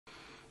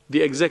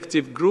The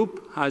executive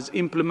group has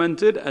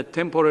implemented a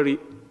temporary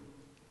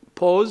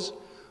pause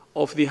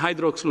of the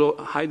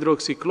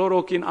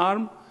hydroxychloroquine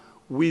arm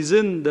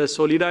within the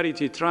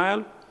Solidarity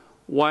trial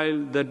while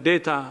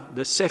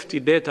the safety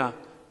data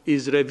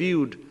is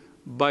reviewed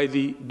by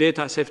the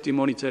Data Safety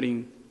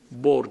Monitoring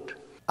Board.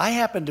 I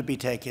happen to be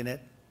taking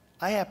it.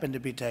 I'm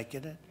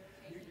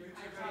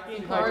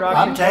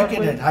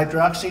taking it,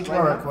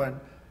 hydroxychloroquine.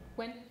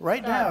 When?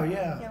 Right now,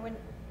 yeah.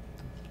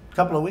 A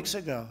couple of weeks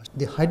ago.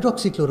 The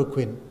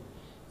hydroxychloroquine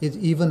is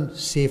even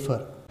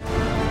safer.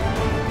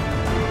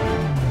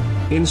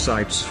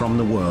 Insights from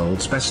the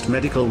world's best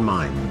medical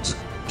minds.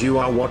 You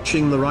are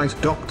watching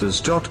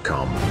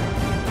therightdoctors.com.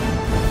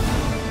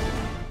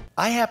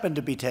 I happen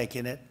to be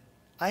taking it.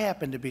 I'm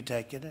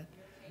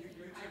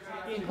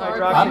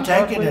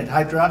taking it,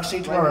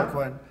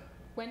 hydroxychloroquine.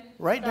 When?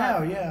 Right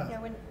now, yeah.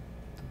 A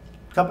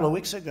couple of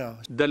weeks ago.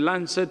 The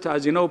Lancet,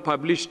 as you know,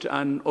 published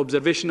an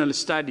observational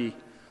study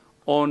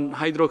on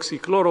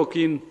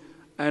hydroxychloroquine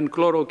and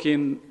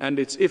chloroquine and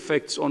its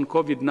effects on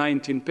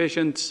COVID-19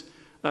 patients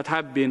that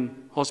have been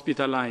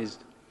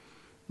hospitalized.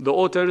 The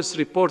authors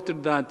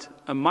reported that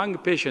among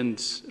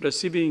patients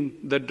receiving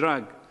the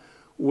drug,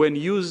 when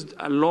used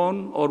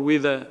alone or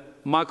with a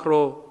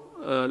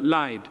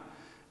macrolide,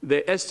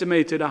 they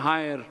estimated a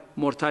higher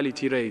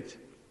mortality rate.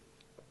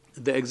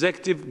 The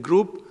executive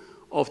group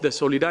of the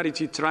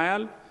Solidarity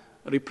trial,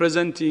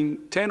 representing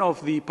 10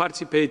 of the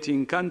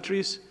participating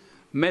countries,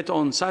 met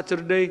on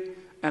Saturday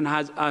and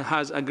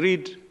has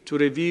agreed to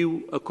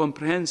review a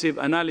comprehensive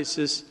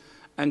analysis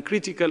and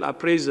critical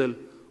appraisal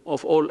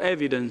of all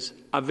evidence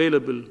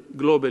available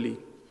globally.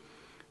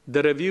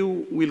 The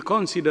review will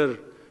consider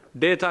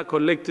data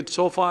collected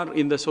so far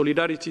in the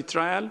Solidarity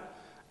trial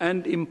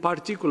and, in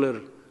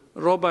particular,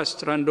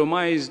 robust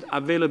randomized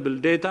available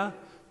data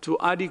to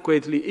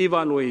adequately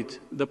evaluate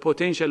the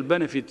potential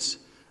benefits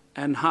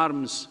and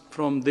harms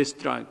from this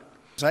drug.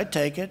 I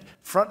take it.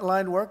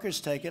 Frontline workers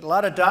take it. A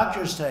lot of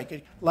doctors take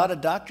it.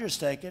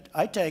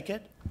 I take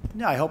it.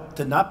 Now, I hope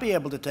to not be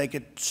able to take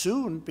it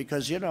soon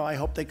because, I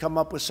hope they come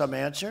up with some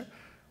answer.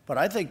 But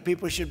I think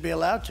people should be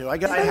allowed to. I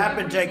have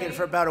been taking it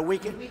for about a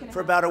week and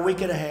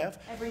a half.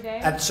 Every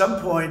day? At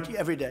some point,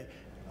 every day.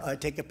 I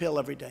take a pill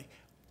every day.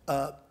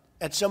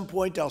 At some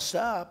point, I'll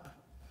stop.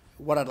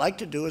 What I'd like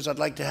to do is I'd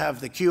like to have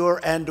the cure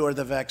and/or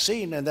the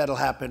vaccine, and that'll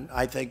happen,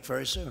 I think,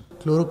 very soon.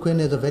 Chloroquine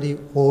is a very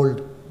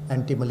old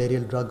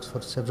anti-malarial drug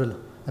for several,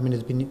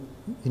 it's been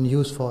in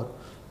use for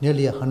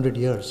nearly 100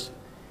 years.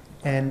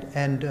 And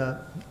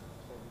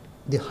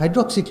the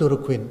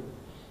hydroxychloroquine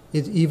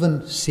is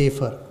even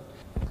safer.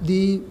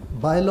 The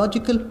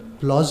biological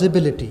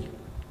plausibility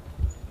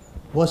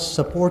was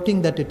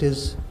supporting that it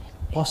is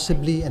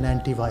possibly an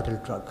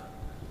antiviral drug.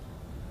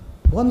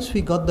 Once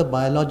we got the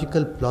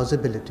biological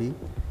plausibility,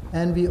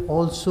 and we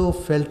also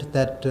felt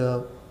that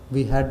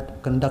we had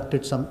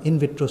conducted some in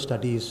vitro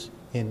studies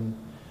in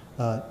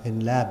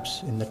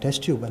labs in the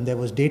test tube, and there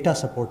was data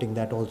supporting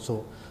that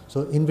also.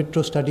 So in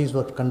vitro studies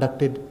were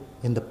conducted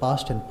in the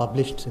past and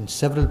published in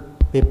several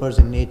papers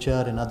in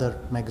Nature and other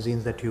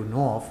magazines that you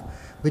know of,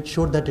 which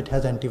showed that it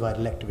has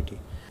antiviral activity.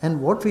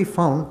 And what we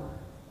found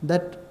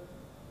that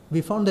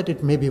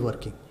it may be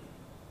working.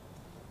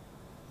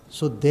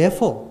 So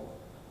therefore,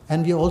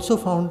 and we also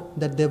found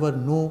that there were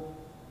no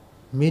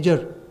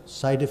major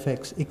side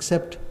effects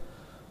except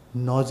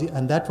nausea,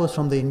 and that was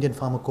from the Indian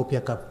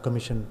Pharmacopoeia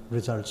Commission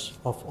results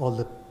of all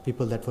the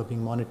people that were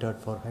being monitored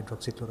for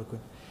hydroxychloroquine.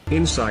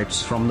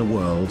 Insights from the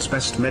world's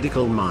best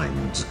medical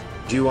minds.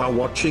 You are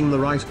watching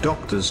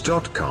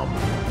therightdoctors.com.